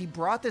 Yeah. He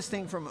brought this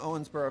thing from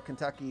Owensboro,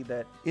 Kentucky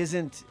that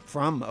isn't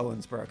from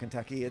Owensboro,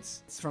 Kentucky.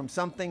 It's from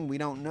something we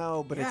don't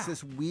know, but it's Yeah.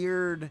 this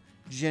weird,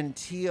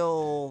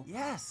 genteel,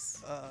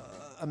 Yes.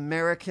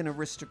 American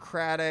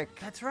aristocratic,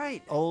 That's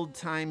right.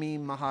 old-timey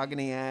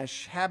mahogany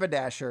ash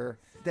haberdasher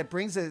that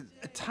brings a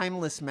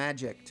timeless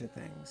magic to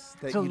things.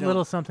 That It's a you don't-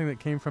 little something that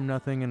came from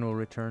nothing and will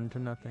return to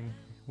nothing.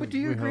 But we- do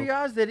you we agree, hope.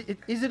 Oz, that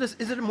is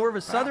it more of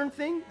a Southern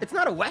thing? It's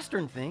not a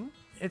Western thing.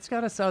 It's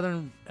got a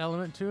southern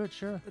element to it,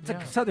 sure. It's yeah.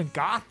 like Southern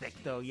Gothic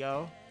though,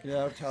 yo.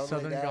 Yeah, totally.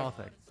 Southern Dad.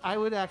 Gothic. I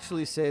would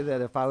actually say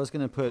that if I was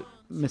going to put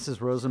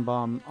Mrs.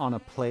 Rosenbaum on a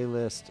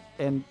playlist,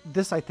 and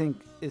this I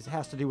think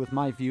has to do with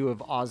my view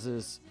of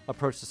Oz's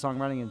approach to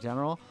songwriting in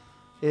general,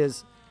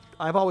 is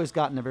I've always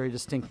gotten a very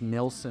distinct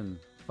Nilsson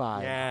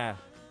vibe. Yeah.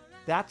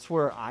 That's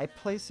where I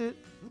place it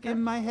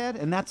in my head,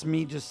 and that's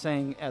me just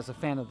saying as a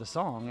fan of the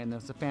song and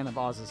as a fan of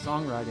Oz's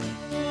songwriting.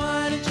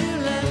 Why did you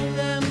let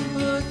them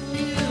put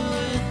you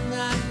in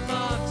that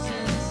box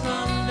in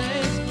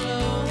Sunday's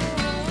clothes?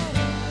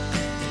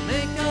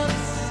 Make up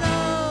so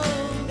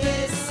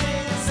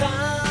missing see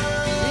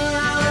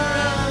how it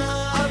runs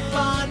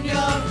upon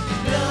your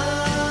blood.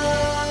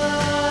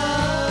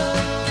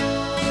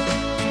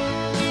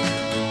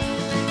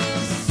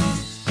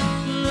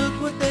 Look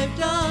what they've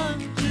done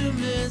to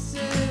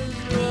Mrs.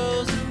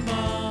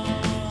 Rosenbaum.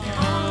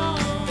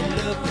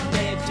 Look what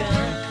they've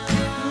done.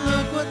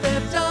 Look what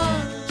they've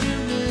done to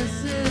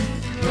Mrs.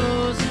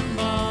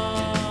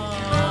 Rosenbaum.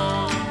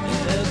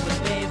 Look what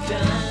they've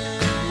done.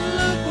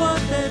 Look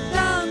what they've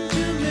done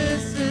to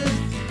Mrs.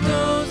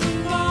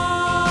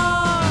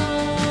 Rosenbaum.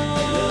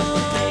 Look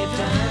what they've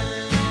done.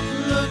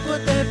 Look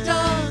what they've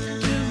done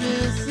to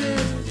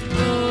Mrs.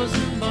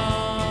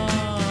 Rosenbaum.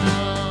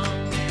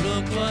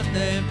 Look what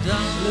they've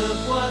done. Look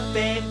what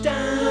they've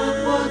done. Look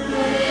what they've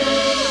done.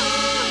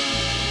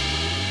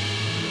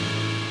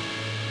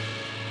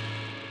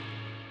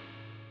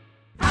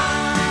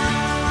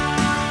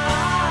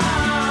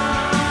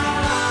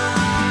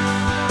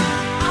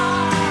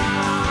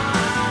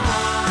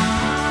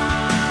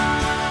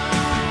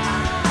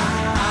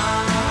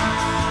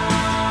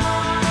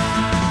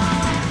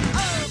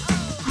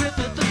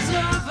 Griffith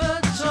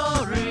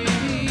Observatory,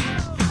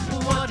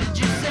 what did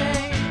you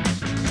say?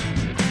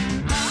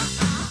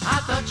 I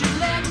thought you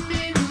let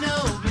me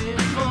know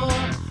before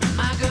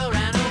my girl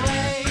ran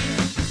away.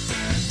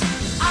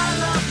 I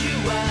loved you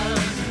well,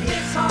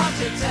 it's hard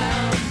to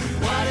tell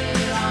what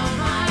it all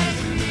might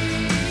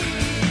mean.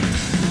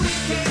 We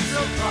came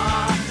so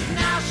far,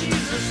 now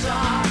she's a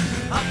star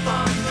up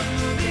on the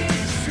movie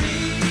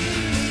street.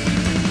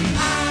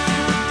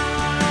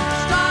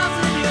 Stars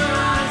in your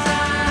eyes and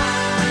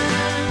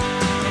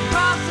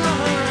across the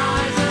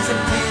horizon.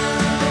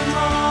 September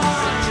morn,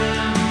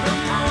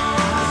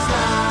 a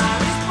star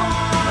is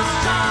born, a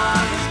star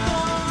is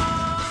born.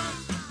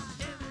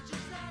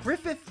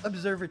 Griffith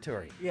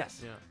Observatory.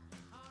 Yes.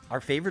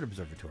 Our favorite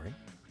observatory.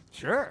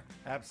 Sure.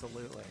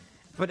 Absolutely.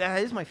 But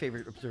that is my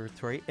favorite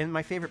observatory and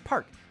my favorite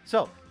park.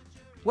 So,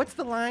 what's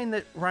the line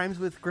that rhymes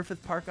with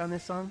Griffith Park on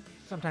this song?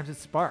 Sometimes it's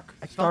spark.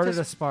 I felt Started this-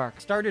 a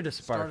spark. Started a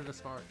spark. Started a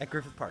spark. At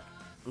Griffith Park.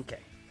 Okay.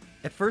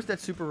 At first,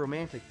 that's super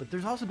romantic, but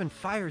there's also been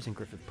fires in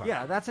Griffith Park.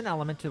 Yeah, that's an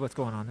element to what's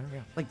going on there. Yeah.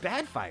 Like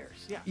bad fires.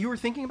 Yeah. You were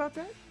thinking about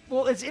that?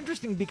 Well, it's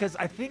interesting because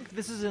I think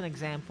this is an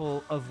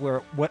example of where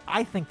what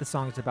I think the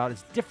song is about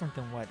is different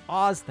than what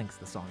Oz thinks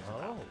the song is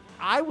about.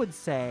 I would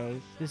say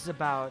this is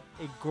about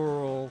a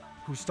girl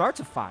who starts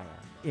a fire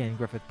in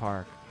Griffith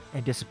Park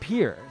and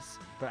disappears,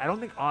 but I don't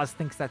think Oz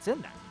thinks that's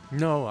in that.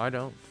 No, I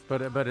don't.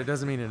 But it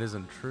doesn't mean it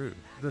isn't true.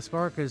 The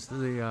spark is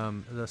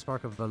the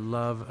spark of a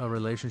love, a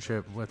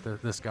relationship with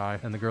this guy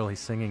and the girl he's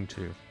singing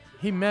to.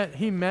 He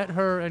met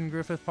her in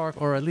Griffith Park,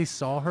 or at least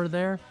saw her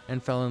there,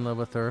 and fell in love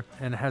with her,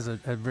 and has a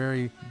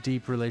very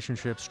deep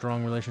relationship,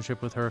 strong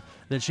relationship with her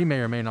that she may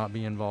or may not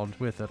be involved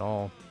with at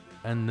all.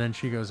 And then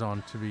she goes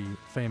on to be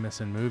famous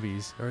in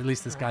movies, or at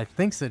least this guy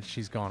thinks that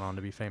she's gone on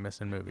to be famous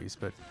in movies,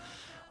 but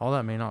all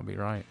that may not be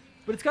right.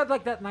 But it's got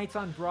like that Nights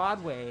on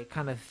Broadway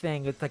kind of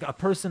thing. It's like a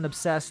person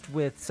obsessed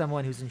with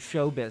someone who's in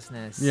show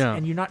business. Yeah,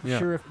 And you're not yeah.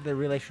 sure if the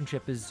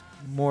relationship is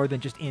more than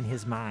just in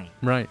his mind.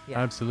 Right, Yeah.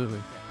 absolutely.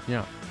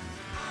 Yeah.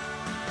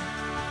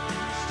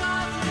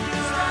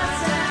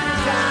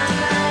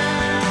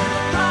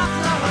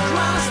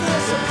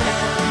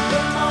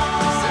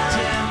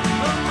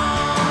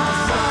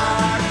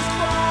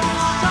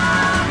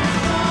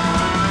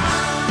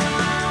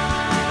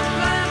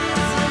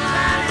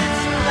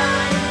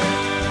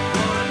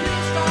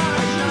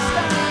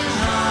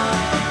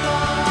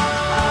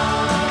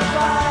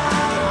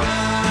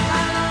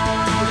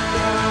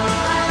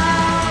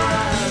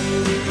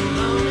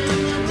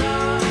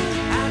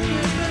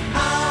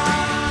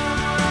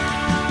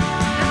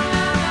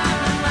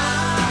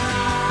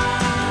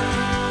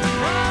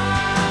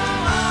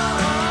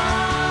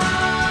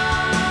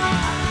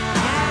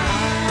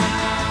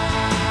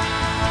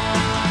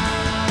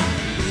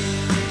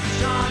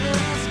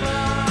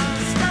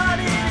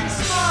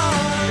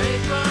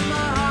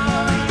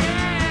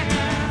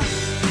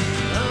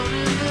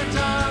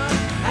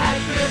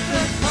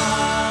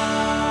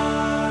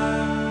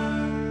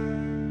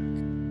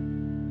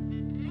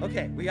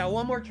 Okay, we got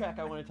one more track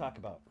I want to talk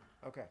about.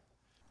 Okay.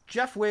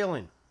 Jeff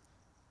Whalen.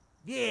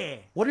 Yeah.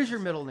 What is your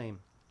middle name?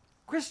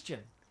 Christian.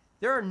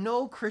 There are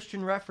no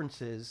Christian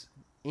references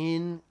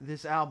in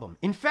this album.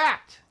 In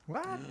fact,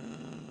 What?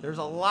 there's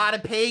a lot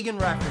of pagan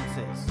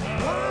references.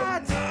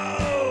 What?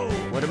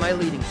 What am I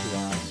leading to,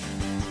 Oz?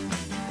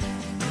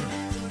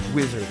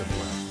 Wizard of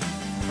Love.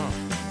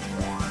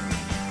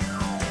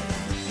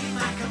 You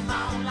might come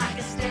on like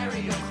a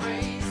stereo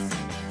craze.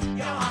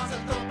 Your heart's a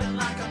thumping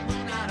like a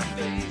moon out of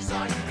face.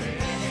 Are you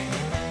ready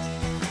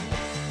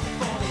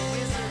for the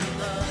wizard of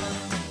love?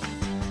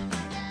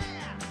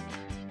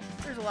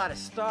 There's a lot of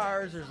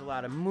stars, there's a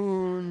lot of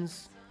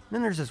moons.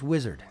 Then there's this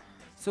wizard.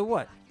 So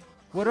what?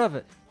 What of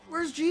it?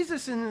 Where's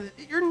Jesus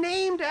you're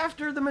named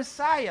after the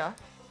Messiah,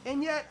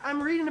 and yet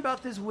I'm reading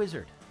about this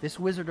wizard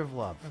of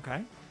love.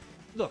 Okay.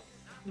 Look,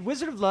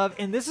 Wizard of Love,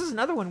 and this is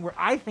another one where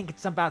I think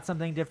it's about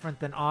something different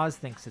than Oz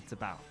thinks it's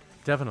about.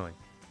 Definitely.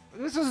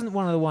 This isn't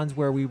one of the ones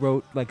where we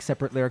wrote like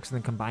separate lyrics and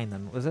then combined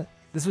them, was it?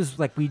 This was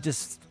like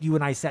you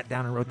and I sat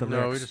down and wrote the No,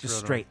 we lyrics just wrote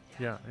 'em. straight.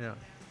 Yeah, yeah.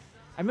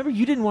 I remember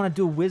you didn't want to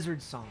do a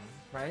wizard song,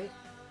 right?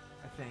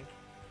 I think.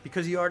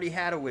 Because you already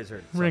had a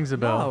wizard. Rings a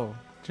bell. No.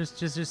 Just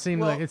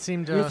seemed Well, like it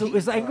seemed. I think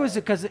it was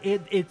because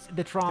it's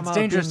the trauma It's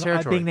dangerous of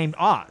territory. being named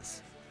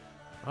Oz.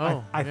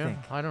 oh, I yeah, think.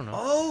 I don't know.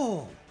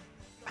 Oh,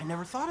 I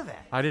never thought of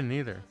that. I didn't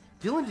either.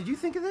 Dylan, did you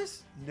think of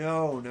this?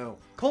 No.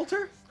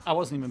 Coulter? I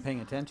wasn't even paying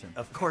attention.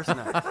 Of course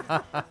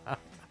not.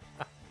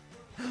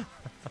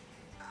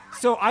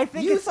 So I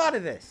think You it's thought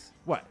of this.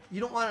 what? You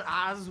don't want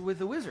Oz with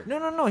a wizard.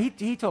 No.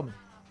 He told me.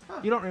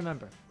 You don't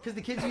remember? Because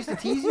the kids used to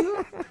tease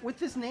you with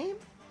this name?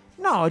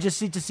 No, it just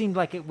seemed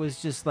like it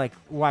was just like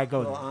why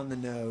go Well, there? on the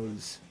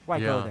nose. Why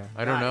yeah, go there?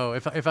 I don't know.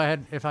 If I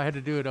had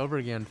to do it over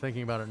again,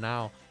 thinking about it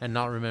now and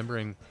not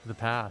remembering the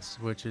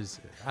past, which is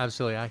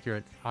absolutely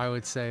accurate, I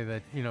would say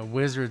that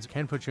wizards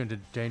can put you into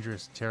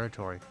dangerous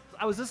territory.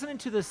 I was listening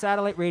to the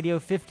satellite radio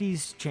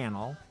 50s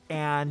channel,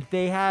 and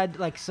they had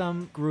like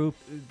some group,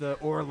 the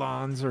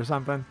Orlons or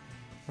something,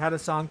 had a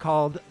song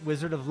called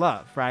Wizard of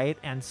Love, right?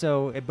 And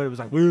so, but it was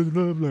like, Wizard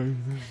of Love.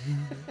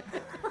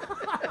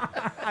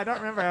 I don't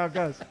remember how it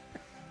goes.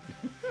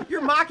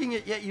 You're mocking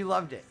it, yet you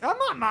loved it. I'm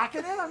not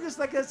mocking it. I'm just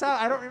like, that's how,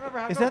 I don't remember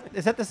how it Is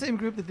goes. that the same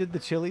group that did the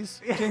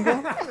Chili's jingle?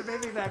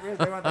 Maybe that is.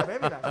 They want the baby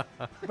that.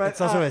 But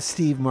It's also a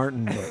Steve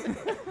Martin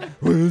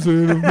book.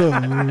 Wizard of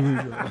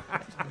Love.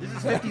 This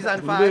is 50s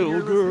on 5. You're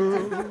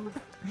listening.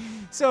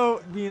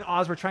 So me and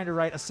Oz were trying to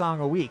write a song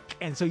a week,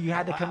 and so you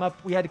had to come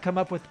up. We had to come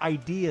up with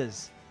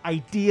ideas,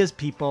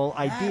 people,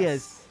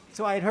 ideas.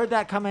 So I had heard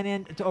that coming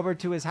in over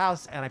to his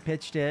house, and I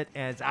pitched it.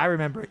 And I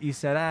remember you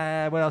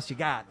said, "What else you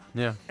got?"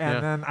 Yeah, And yeah.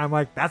 then I'm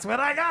like, "That's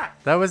what I got."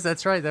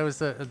 That's right. That was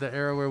the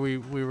era where we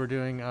were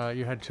doing.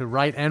 You had to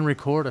write and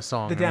record a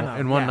song The demo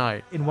in one yeah,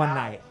 night. In one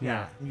night, Yeah.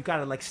 yeah. And you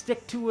gotta like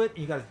stick to it. And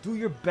you gotta do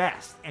your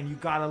best, and you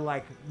gotta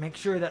like make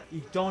sure that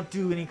you don't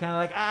do any kind of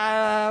like,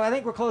 I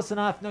think we're close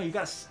enough. No, you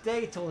gotta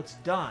stay till it's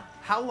done.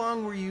 How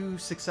long were you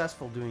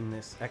successful doing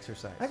this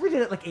exercise? I think we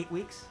did it like 8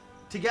 weeks.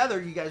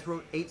 Together, you guys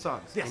wrote 8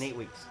 songs Yes. in 8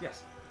 weeks.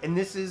 Yes. And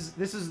this is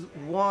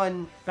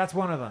one. That's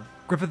one of them.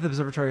 Griffith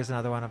Observatory is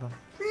another one of them.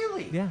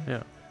 Really? Yeah.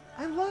 Yeah.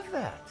 I love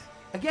that.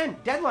 Again,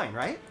 deadline,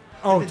 right?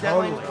 Oh, Did the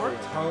deadlines totally.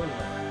 work? Totally.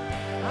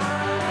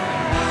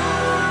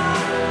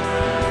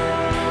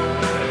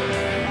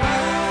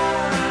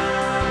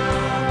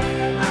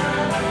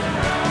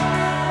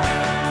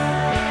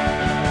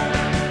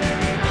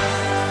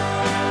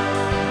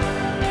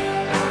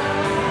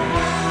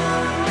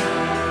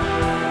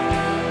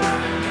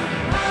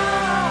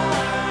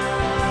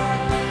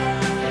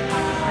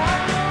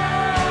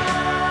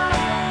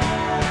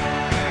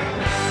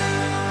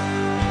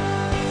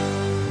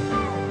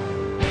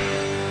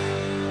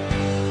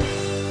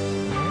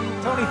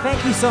 Tony,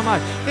 thank you so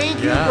much.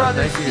 Thank you, Yeah,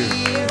 brother thank you.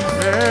 Steve.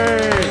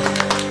 Hey.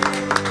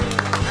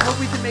 I hope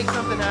we can make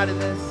something out of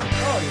this.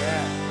 Oh,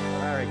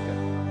 yeah. All right,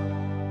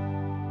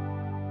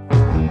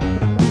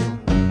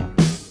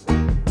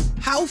 good.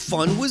 How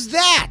fun was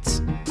that?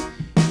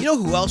 You know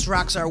who else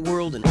rocks our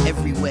world in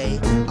every way?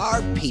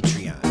 Our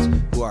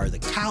Patreons, who are the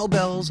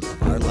cowbells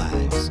of our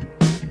lives.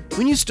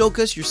 When you stoke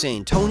us, you're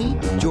saying, Tony,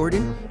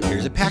 Jordan,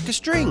 here's a pack of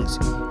strings.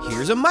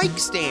 Here's a mic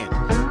stand.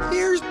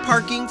 Here's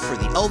parking for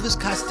the Elvis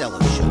Costello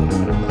show.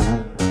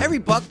 Every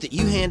buck that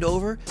you hand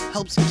over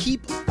helps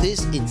keep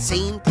this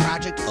insane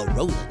project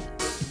a-rolling.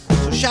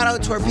 So shout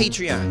out to our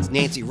Patreons,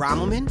 Nancy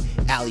Rommelman,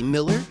 Allie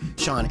Miller,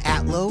 Sean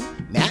Atlow,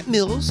 Matt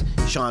Mills,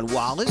 Sean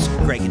Wallace,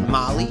 Greg and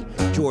Molly,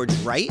 George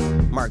Wright,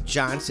 Mark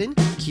Johnson,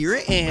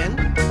 Kira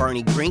Ann,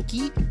 Barney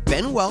Grinke,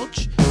 Ben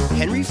Welch,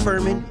 Henry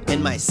Furman,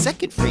 and my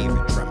second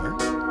favorite drummer,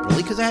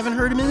 really because I haven't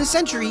heard him in a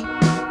century,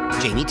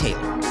 Jamie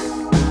Taylor.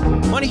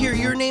 Want to hear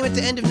your name at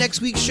the end of next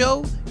week's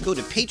show? Go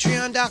to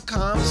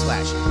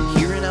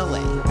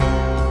patreon.com/HereInLA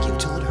and give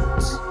till it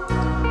hurts.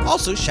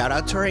 Also, shout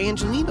out to our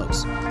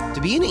Angelinos. To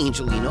be an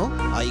Angelino,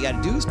 all you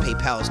got to do is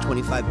PayPal us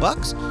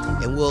 $25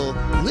 and we'll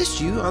list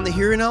you on the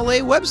Here in LA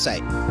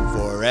website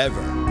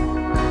forever.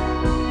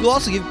 You'll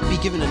also be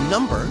given a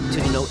number to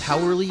denote how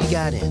early you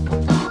got in.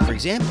 For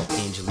example,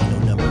 Angelino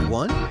number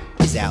 1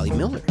 is Allie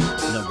Miller.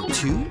 Number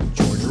 2,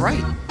 George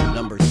Wright.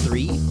 Number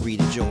 3,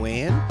 Rita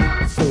Joanne.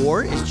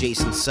 4 is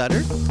Jason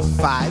Sutter.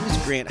 5 is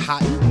Grant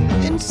Houghton.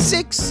 And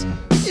 6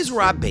 is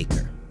Rob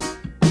Baker.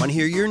 Want to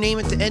hear your name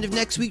at the end of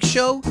next week's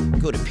show?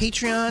 Go to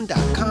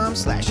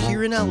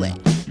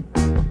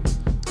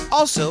patreon.com/HereInLA.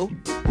 Also,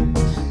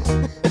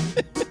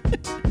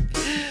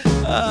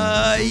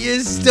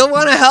 you still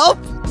want to help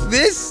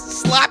this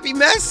sloppy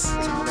mess?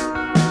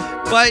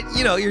 But,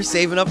 you're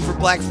saving up for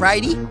Black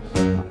Friday?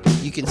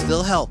 You can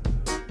still help.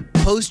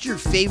 Post your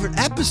favorite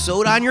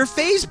episode on your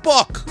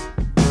Facebook.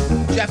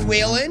 Jeff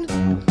Whalen,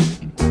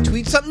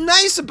 tweet something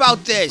nice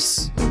about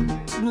this.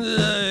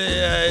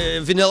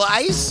 Vanilla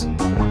Ice?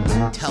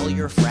 Tell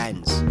your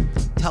friends.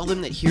 Tell them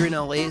that Here in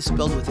LA is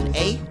spelled with an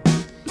A,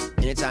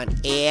 and it's on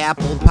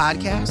Apple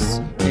Podcasts,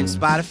 and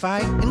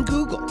Spotify, and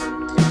Google.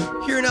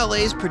 Here in LA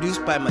is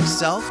produced by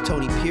myself,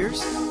 Tony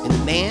Pierce, and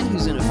the man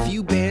who's in a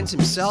few bands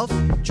himself,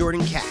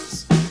 Jordan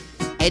Katz.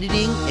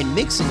 Editing and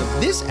mixing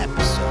of this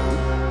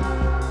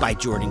episode by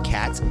Jordan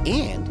Katz,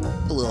 and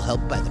a little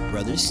help by the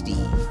brother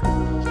Steve.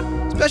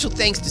 Special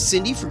thanks to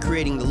Cindy for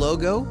creating the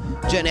logo,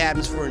 Jen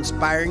Adams for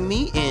inspiring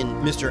me in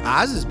Mr.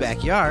 Oz's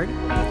backyard,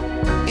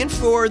 and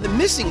for the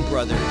missing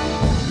brother,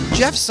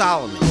 Jeff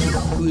Solomon,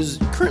 who is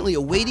currently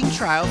awaiting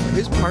trial for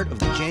his part of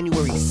the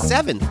January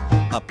 7th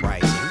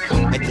uprising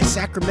at the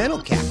Sacramento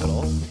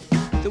Capitol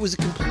that was a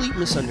complete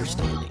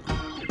misunderstanding.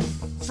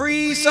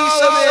 Free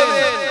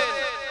Solomon!